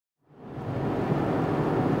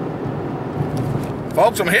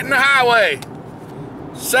Folks, I'm hitting the highway.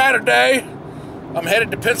 Saturday, I'm headed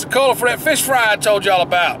to Pensacola for that fish fry I told y'all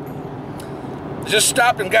about. Just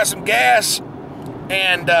stopped and got some gas,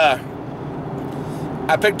 and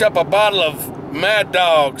I picked up a bottle of Mad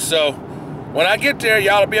Dog. So when I get there,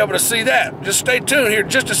 y'all will be able to see that. Just stay tuned here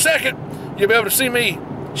just a second. You'll be able to see me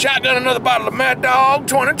shotgun another bottle of Mad Dog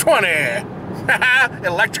 2020.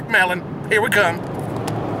 Electric melon. Here we come.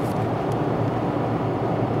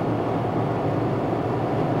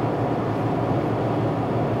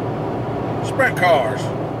 Sprint cars.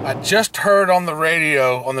 I just heard on the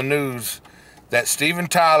radio, on the news, that Steven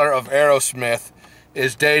Tyler of Aerosmith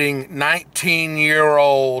is dating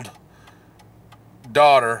 19-year-old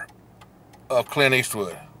daughter of Clint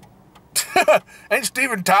Eastwood. Ain't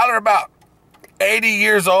Steven Tyler about 80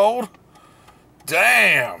 years old?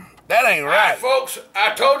 Damn, that ain't right. Folks,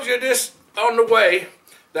 I told you this on the way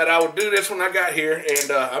that I would do this when I got here,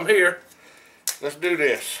 and I'm here. Let's do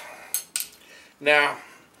this. Now,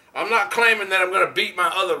 I'm not claiming that I'm going to beat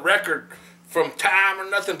my other record from time or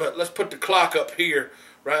nothing, but let's put the clock up here,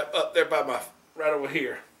 right up there by my, right over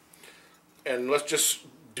here. And let's just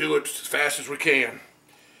do it as fast as we can.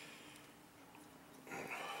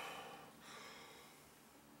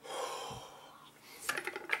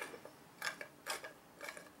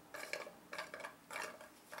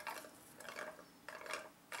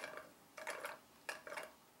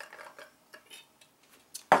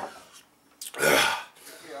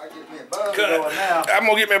 I'm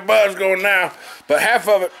gonna get me a buzz going now, but half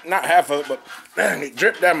of it, not half of it, but it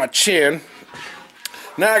dripped down my chin.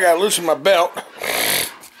 Now I gotta loosen my belt.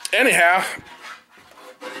 Anyhow,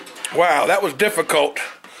 wow, that was difficult.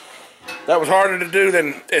 That was harder to do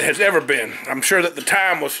than it has ever been. I'm sure that the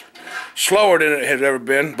time was slower than it has ever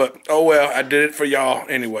been, but oh well, I did it for y'all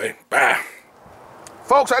anyway. Bye.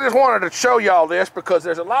 Folks, I just wanted to show y'all this because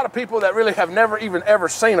there's a lot of people that really have never even ever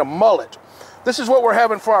seen a mullet. This is what we're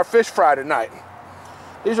having for our fish fry tonight.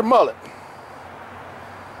 These are mullet.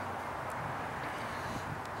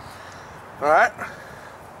 All right.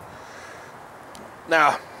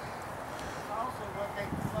 Now,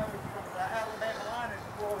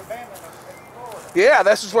 yeah,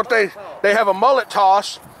 this is what they have a mullet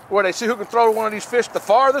toss where they see who can throw one of these fish the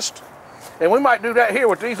farthest. And we might do that here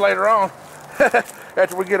with these later on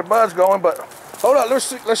after we get a buzz going. But hold on,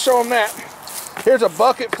 let's show them that. Here's a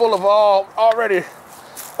bucket full of already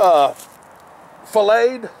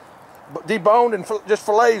filleted, deboned, and just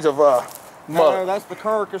fillets of mullet. No, that's the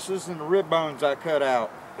carcasses and the rib bones I cut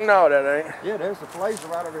out. No, that ain't. Yeah, there's the fillets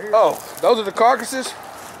right over here. Oh, those are the carcasses?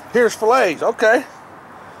 Here's fillets, okay.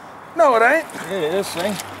 No, it ain't. Yeah, it is,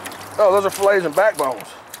 see? Oh, those are fillets and backbones.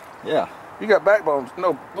 Yeah. You got backbones.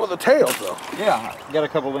 No, well, the tails, though. Yeah, got a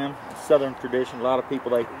couple of them. Southern tradition. A lot of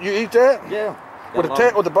people, they... You eat that? Yeah.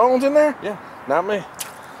 With the bones in there? Yeah. Not me.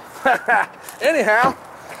 Anyhow,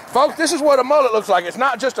 folks, this is what a mullet looks like. It's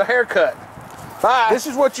not just a haircut. Bye. This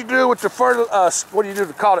is what you do with the what do you do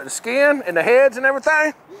to call it? The skin and the heads and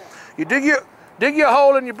everything? Yeah. You dig your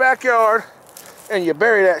hole in your backyard and you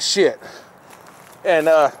bury that shit. And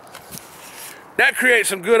that creates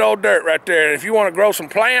some good old dirt right there. And if you want to grow some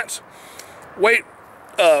plants, wait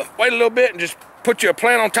a little bit and just put you a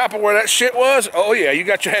plant on top of where that shit was. Oh yeah, you're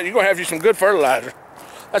gonna have you some good fertilizer.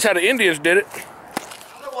 That's how the Indians did it.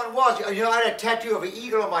 The other one was, you know, I had a tattoo of an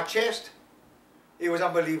eagle on my chest. It was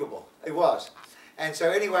unbelievable. It was. And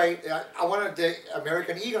so anyway, I wanted the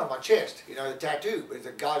American eagle on my chest, you know, the tattoo, but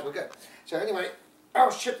the guys were good. So anyway, oh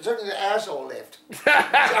shit, there's only the asshole left.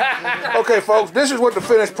 Okay, folks, this is what the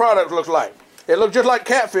finished product looks like. It looks just like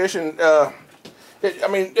catfish, and I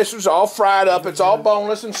mean, this was all fried up. It's all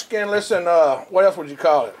boneless and skinless, and what else would you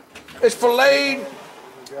call it? It's filleted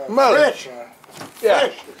mullet. Fresh. Yeah,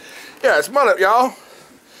 Fresh. yeah, it's mullet, y'all.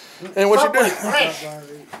 And what you do? Fresh.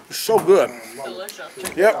 It's so good.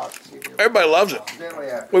 Delicious. Yep. Everybody loves it.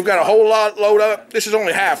 We've got a whole lot load up. This is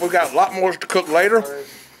only half. We've got a lot more to cook later.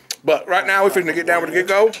 But right now we're finna get down with the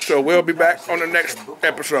get-go, so we'll be back on the next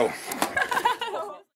episode.